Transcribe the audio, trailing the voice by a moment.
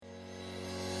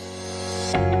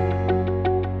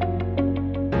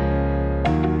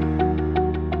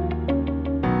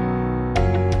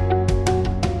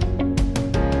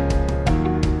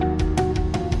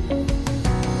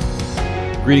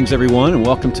Greetings, everyone, and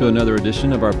welcome to another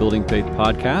edition of our Building Faith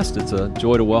podcast. It's a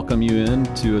joy to welcome you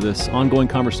into this ongoing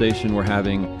conversation we're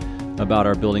having about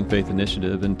our Building Faith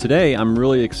initiative. And today, I'm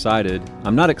really excited.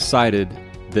 I'm not excited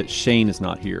that Shane is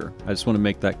not here. I just want to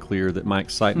make that clear that my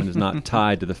excitement is not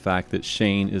tied to the fact that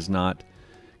Shane is not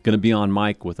going to be on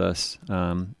mic with us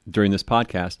during this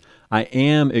podcast. I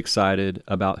am excited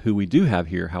about who we do have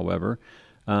here, however.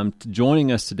 Joining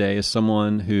us today is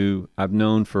someone who I've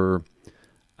known for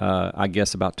I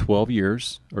guess about 12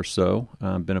 years or so.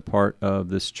 Been a part of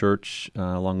this church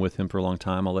along with him for a long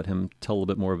time. I'll let him tell a little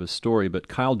bit more of his story. But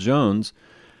Kyle Jones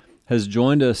has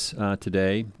joined us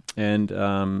today, and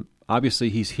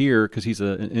obviously he's here because he's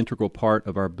an integral part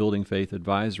of our Building Faith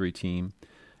advisory team.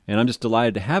 And I'm just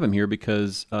delighted to have him here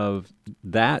because of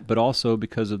that, but also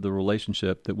because of the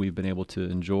relationship that we've been able to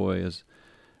enjoy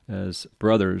as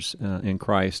brothers in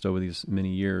Christ over these many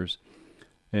years.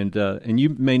 And you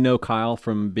may know Kyle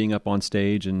from being up on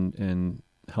stage and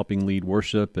helping lead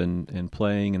worship and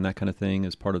playing and that kind of thing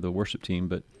as part of the worship team.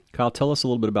 But Kyle, tell us a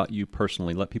little bit about you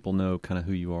personally. Let people know kind of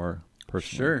who you are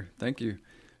personally. Sure, thank you.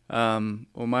 Well,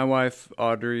 my wife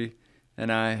Audrey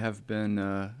and I have been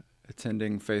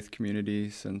attending Faith Community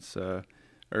since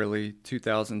early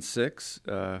 2006.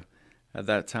 At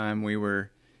that time, we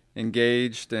were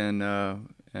engaged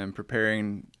and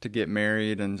preparing to get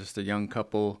married, and just a young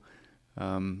couple.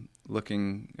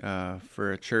 Looking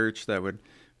for a church that would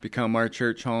become our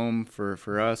church home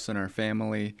for us and our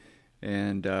family.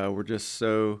 And we're just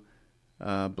so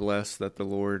blessed that the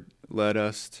Lord led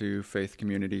us to Faith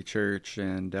Community Church.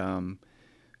 And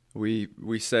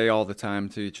we say all the time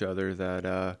to each other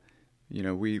that,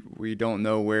 we don't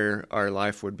know where our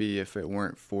life would be if it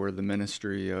weren't for the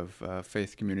ministry of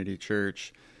Faith Community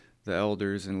Church, the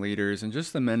elders and leaders, and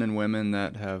just the men and women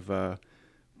that have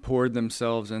poured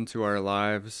themselves into our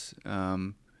lives,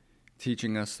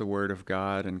 teaching us the Word of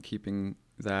God and keeping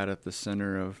that at the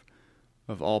center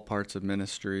of all parts of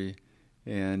ministry.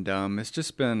 And it's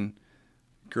just been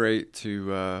great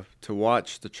to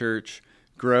watch the church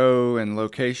grow and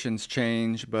locations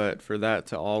change, but for that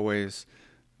to always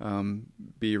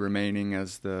be remaining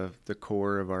as the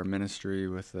core of our ministry,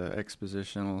 with the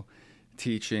expositional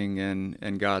teaching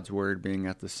and God's Word being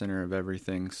at the center of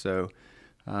everything. So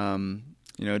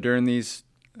during these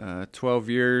 12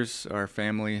 years, our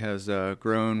family has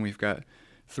grown. We've got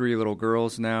 3 little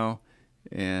girls now,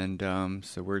 and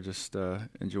so we're just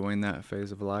enjoying that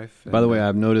phase of life. By the way,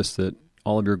 I've noticed that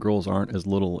all of your girls aren't as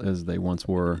little as they once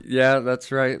were. Yeah,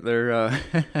 that's right. They're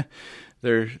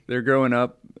they're growing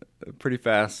up pretty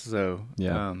fast. So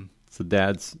yeah, it's a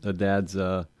dad's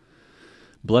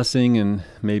blessing, and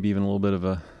maybe even a little bit of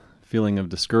a feeling of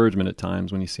discouragement at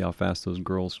times when you see how fast those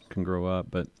girls can grow up.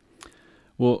 But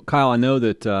well, Kyle, I know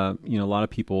that a lot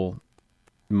of people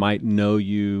might know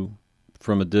you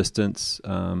from a distance,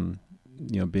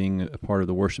 being a part of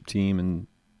the worship team, and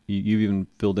you've even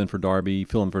fill in for Darby,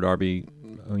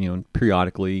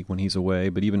 periodically when he's away,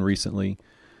 but even recently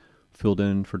filled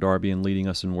in for Darby and leading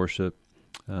us in worship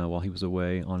while he was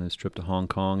away on his trip to Hong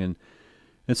Kong, and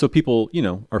so people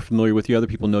are familiar with you. Other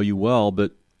people know you well,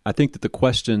 but I think that the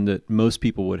question that most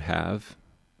people would have,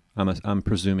 I'm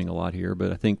presuming a lot here,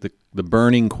 but I think the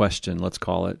burning question, let's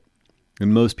call it,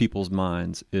 in most people's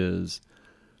minds is,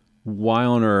 why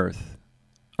on earth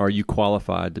are you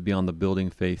qualified to be on the Building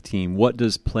Faith team? What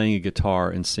does playing a guitar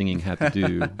and singing have to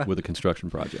do with a construction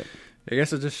project? I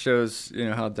guess it just shows,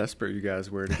 how desperate you guys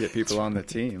were to get people on the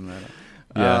team.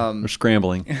 Yeah, we're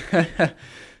scrambling.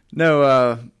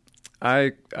 No,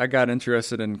 I got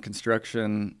interested in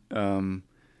construction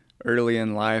early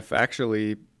in life,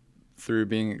 actually, through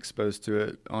being exposed to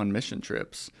it on mission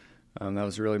trips. That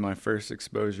was really my first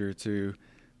exposure to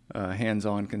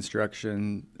hands-on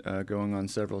construction, going on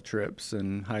several trips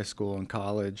in high school and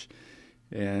college,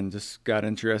 and just got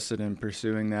interested in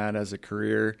pursuing that as a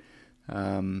career.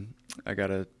 I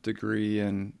got a degree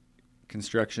in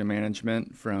construction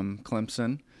management from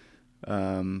Clemson.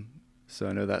 So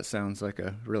I know that sounds like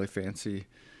a really fancy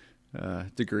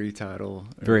degree title.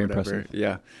 Very whatever. impressive.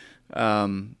 Yeah.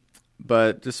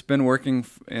 But just been working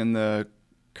in the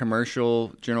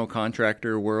commercial general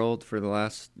contractor world for the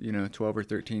last 12 or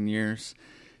 13 years,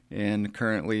 and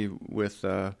currently with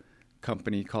a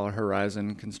company called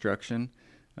Horizon Construction,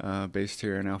 based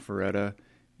here in Alpharetta.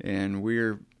 And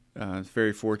we're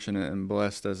very fortunate and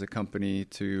blessed as a company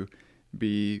to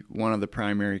be one of the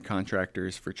primary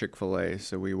contractors for Chick-fil-A.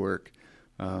 So we work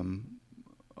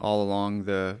all along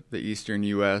the eastern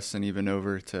U.S. and even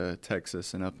over to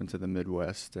Texas and up into the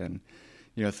Midwest. And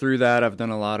through that, I've done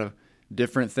a lot of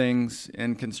different things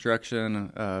in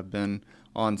construction. Been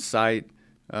on site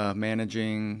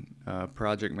managing,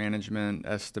 project management,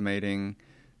 estimating.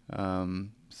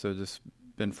 So just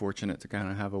been fortunate to kind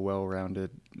of have a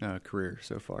well-rounded career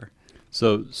so far.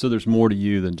 So there's more to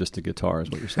you than just a guitar, is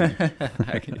what you're saying.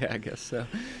 I guess so.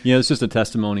 It's just a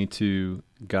testimony to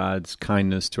God's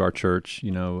kindness to our church.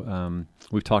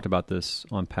 We've talked about this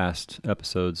on past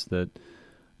episodes, that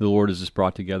the Lord has just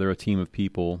brought together a team of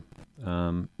people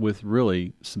with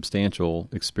really substantial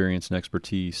experience and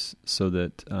expertise, so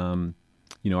that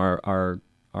our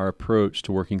approach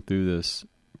to working through this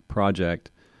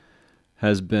project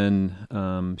has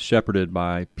been shepherded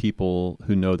by people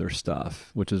who know their stuff,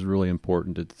 which is really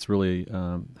important. It's really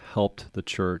helped the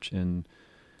church in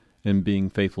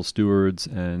being faithful stewards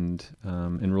and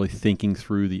really thinking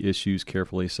through the issues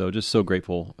carefully. So just so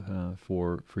grateful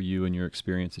for you and your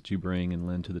experience that you bring and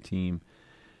lend to the team.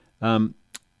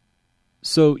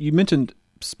 So you mentioned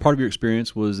part of your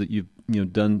experience was that you've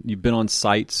been on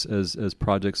sites as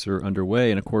projects are underway,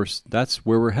 and of course that's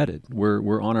where we're headed.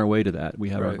 We're on our way to that. We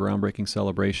have our groundbreaking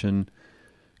celebration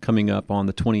coming up on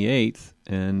the 28th,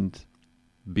 and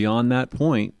beyond that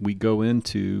point, we go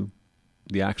into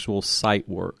the actual site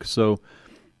work. So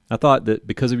I thought that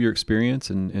because of your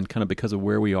experience and kind of because of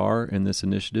where we are in this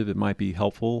initiative, it might be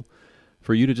helpful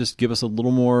for you to just give us a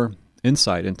little more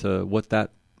insight into what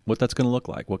that's going to look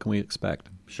like. What can we expect?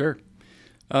 Sure.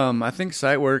 I think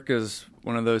site work is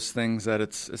one of those things that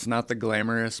it's not the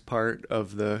glamorous part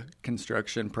of the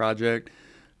construction project,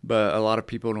 but a lot of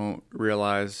people don't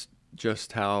realize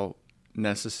just how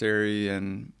necessary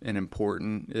and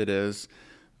important it is.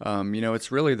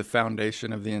 It's really the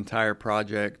foundation of the entire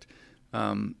project.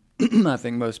 I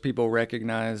think most people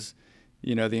recognize,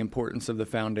 the importance of the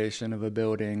foundation of a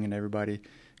building, and everybody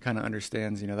kind of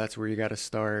understands, that's where you got to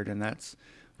start, and that's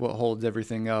what holds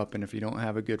everything up. And if you don't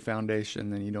have a good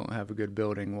foundation, then you don't have a good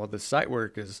building. Well, the site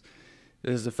work is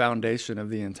the foundation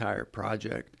of the entire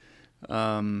project.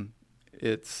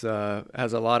 It's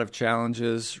has a lot of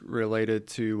challenges related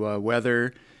to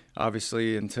weather.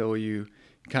 Obviously, until you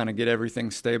kind of get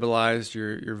everything stabilized,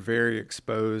 you're very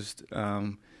exposed.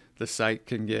 The site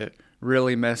can get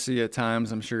really messy at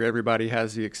times. I'm sure everybody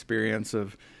has the experience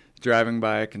of driving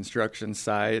by a construction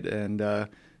site and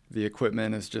the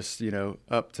equipment is just,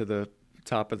 up to the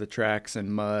top of the tracks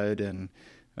in mud and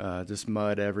just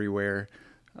mud everywhere.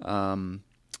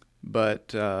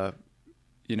 But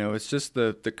it's just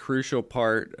the crucial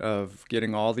part of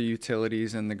getting all the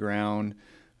utilities in the ground,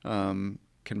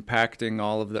 compacting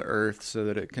all of the earth so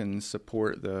that it can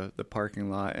support the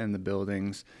parking lot and the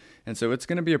buildings. And so it's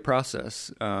going to be a process.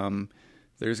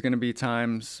 There's going to be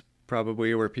times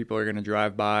probably where people are going to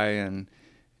drive by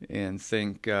and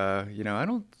think, I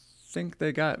don't think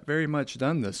they got very much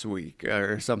done this week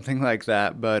or something like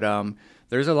that. But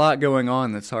there's a lot going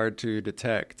on that's hard to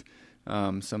detect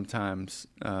sometimes.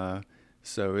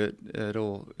 So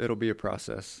it'll be a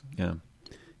process. Yeah.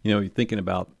 Thinking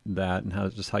about that and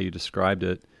how you described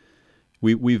it,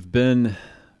 we've been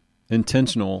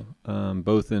intentional,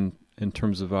 both in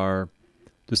terms of our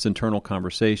just internal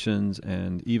conversations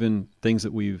and even things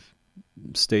that we've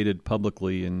stated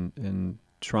publicly and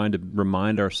trying to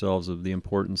remind ourselves of the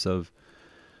importance of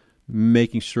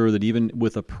making sure that even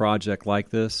with a project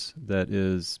like this,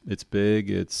 it's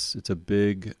big, it's a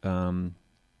big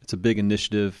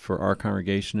initiative for our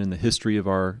congregation in the history of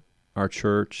our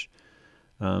church,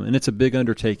 and it's a big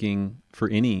undertaking for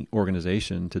any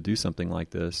organization to do something like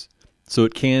this. So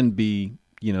it can be,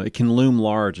 it can loom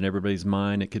large in everybody's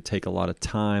mind. It could take a lot of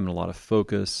time and a lot of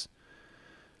focus,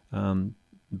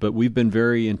 but we've been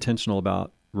very intentional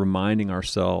about reminding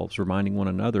one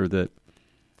another that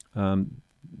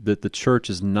that the church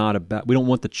is not about. We don't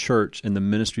want the church and the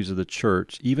ministries of the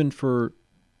church, even for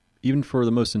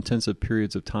the most intensive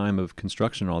periods of time of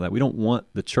construction and all that. We don't want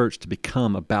the church to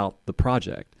become about the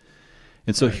project.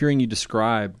 And so, hearing you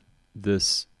describe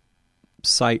this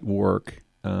site work,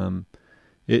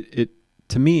 it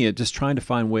to me, it just trying to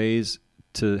find ways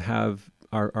to have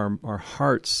our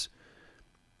hearts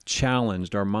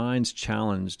challenged, our minds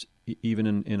challenged,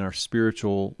 even in our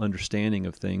spiritual understanding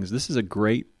of things. This is a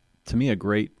great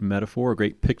metaphor, a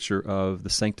great picture of the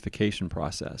sanctification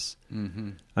process. Mm-hmm.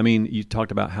 I mean, you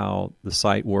talked about how the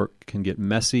site work can get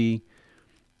messy.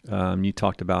 You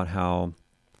talked about how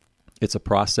it's a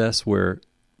process where,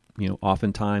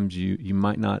 oftentimes you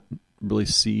might not really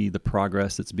see the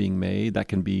progress that's being made. That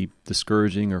can be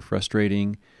discouraging or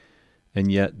frustrating,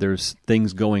 and yet there's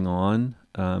things going on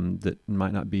that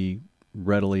might not be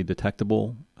readily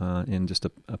detectable in just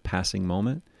a passing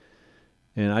moment.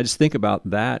 And I just think about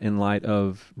that in light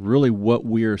of really what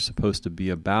we're supposed to be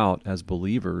about as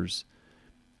believers,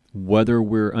 whether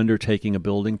we're undertaking a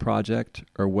building project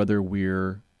or whether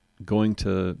we're going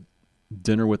to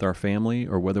dinner with our family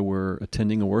or whether we're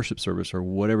attending a worship service or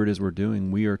whatever it is we're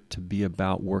doing, we are to be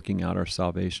about working out our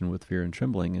salvation with fear and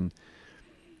trembling.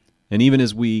 And even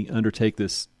as we undertake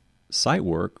this site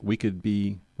work, we could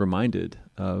be reminded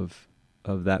of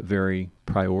that very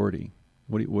priority.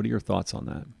 What are your thoughts on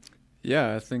that?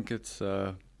 Yeah, I think it's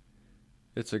a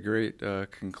great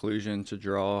conclusion to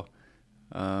draw.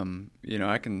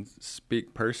 I can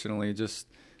speak personally, just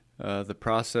the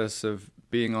process of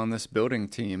being on this building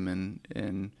team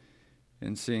and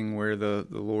seeing where the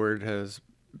Lord has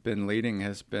been leading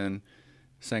has been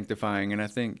sanctifying. And I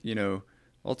think,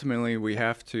 ultimately we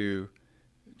have to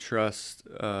trust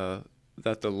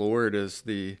that the Lord is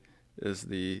the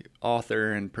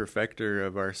author and perfecter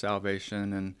of our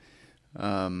salvation,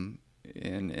 and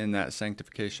in that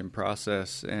sanctification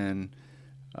process. And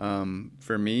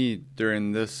for me,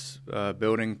 during this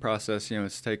building process,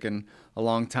 it's taken a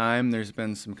long time. There's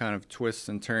been some kind of twists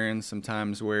and turns,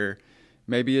 sometimes where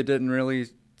maybe it didn't really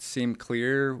seem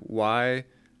clear why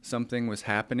something was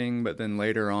happening, but then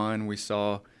later on we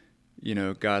saw,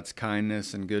 God's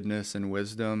kindness and goodness and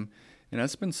wisdom. And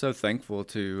I've been so thankful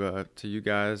to you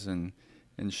guys and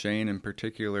Shane in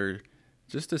particular,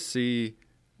 just to see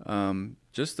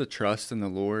just the trust in the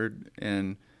Lord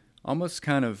and almost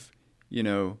kind of,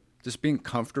 just being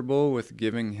comfortable with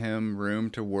giving him room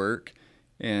to work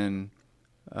and,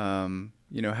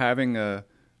 having a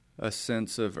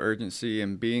sense of urgency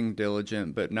and being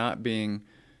diligent, but not being,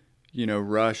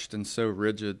 rushed and so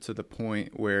rigid to the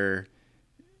point where,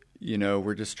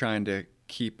 we're just trying to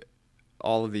keep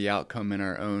all of the outcome in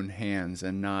our own hands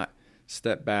and not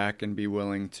step back and be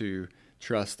willing to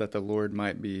trust that the Lord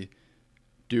might be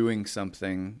doing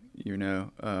something,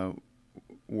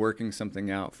 working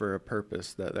something out for a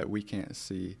purpose that we can't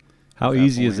see. How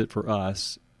easy is it for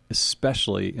us,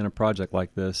 especially in a project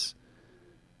like this,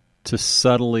 to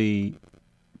subtly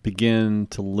begin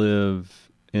to live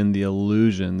in the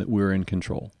illusion that we're in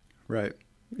control? Right.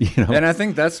 And I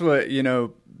think that's what,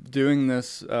 doing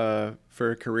this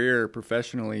for a career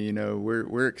professionally,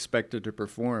 we're expected to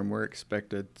perform. We're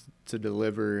expected to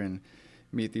deliver and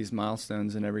meet these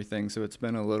milestones and everything. So it's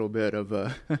been a little bit of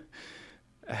a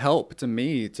help to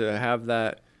me to have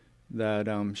that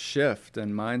shift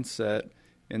and mindset,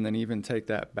 and then even take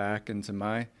that back into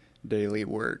my daily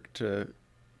work to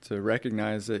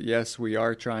recognize that, yes, we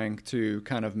are trying to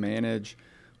kind of manage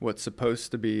what's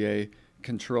supposed to be a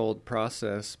controlled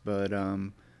process, but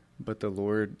the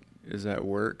Lord is at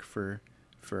work for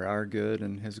our good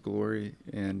and his glory,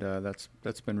 and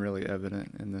that's been really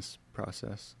evident in this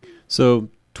process. So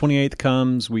 28th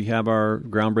comes, we have our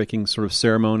groundbreaking sort of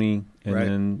ceremony, and right.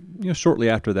 Then shortly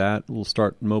after that we'll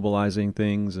start mobilizing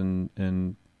things,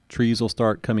 and trees will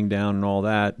start coming down and all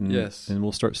that, and yes. And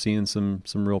we'll start seeing some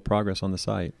real progress on the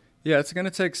site. Yeah, it's going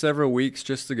to take several weeks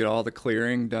just to get all the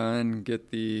clearing done,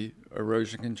 get the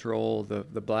erosion control, the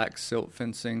black silt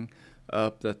fencing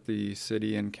up that the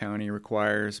city and county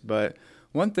requires. But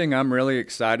one thing I'm really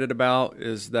excited about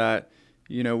is that,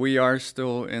 we are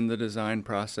still in the design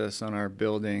process on our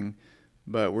building,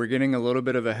 but we're getting a little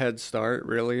bit of a head start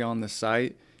really on the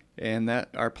site, and that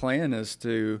our plan is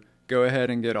to go ahead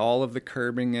and get all of the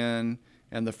curbing in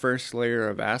and the first layer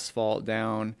of asphalt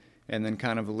down, and then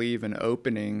kind of leave an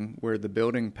opening where the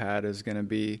building pad is going to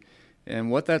be.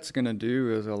 And what that's going to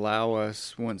do is allow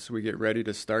us, once we get ready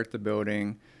to start the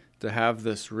building, to have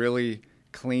this really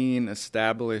clean,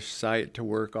 established site to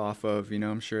work off of.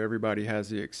 I'm sure everybody has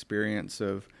the experience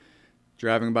of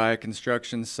driving by a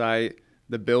construction site,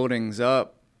 the building's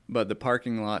up, but the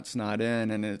parking lot's not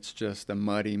in, and it's just a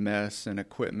muddy mess and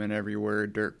equipment everywhere,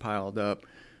 dirt piled up.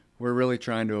 We're really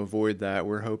trying to avoid that.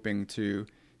 We're hoping to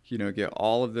get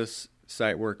all of this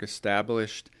site work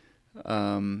established,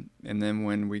 and then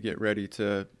when we get ready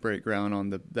to break ground on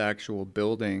the actual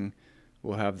building,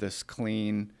 we'll have this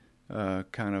clean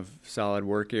kind of solid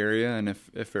work area. And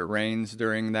if it rains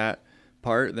during that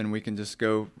part, then we can just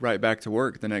go right back to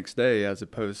work the next day, as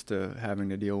opposed to having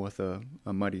to deal with a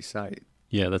muddy site.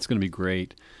 Yeah, that's going to be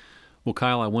great. Well,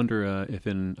 Kyle, I wonder if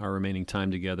in our remaining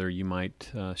time together you might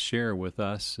share with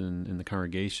us and the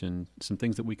congregation some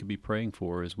things that we could be praying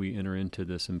for as we enter into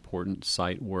this important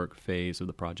site work phase of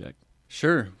the project.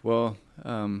 Sure. Well,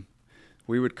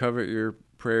 we would covet your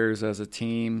prayers as a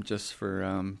team just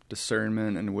for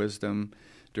discernment and wisdom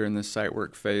during this site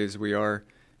work phase. We are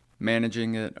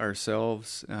managing it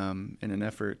ourselves in an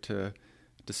effort to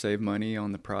save money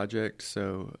on the project.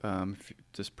 So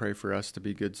just pray for us to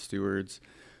be good stewards.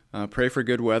 Pray for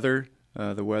good weather.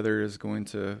 The weather is going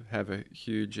to have a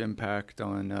huge impact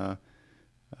on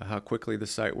how quickly the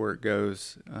site work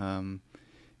goes.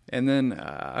 And then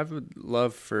I would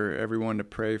love for everyone to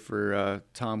pray for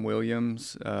Tom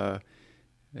Williams.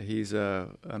 He's a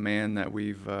man that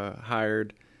we've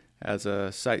hired as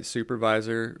a site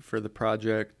supervisor for the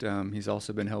project. He's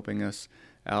also been helping us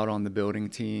out on the building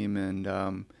team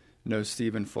and knows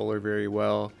Stephen Fuller very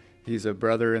well. He's a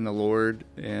brother in the Lord,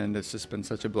 and it's just been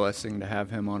such a blessing to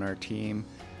have him on our team.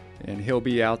 And he'll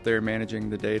be out there managing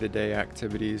the day-to-day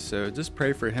activities. So just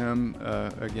pray for him,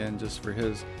 again, just for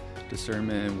his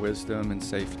discernment and wisdom and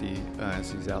safety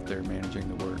as he's out there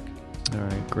managing the work. All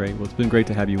right, great. Well, it's been great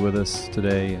to have you with us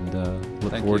today, and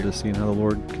look forward to seeing how the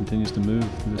Lord continues to move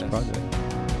through this project.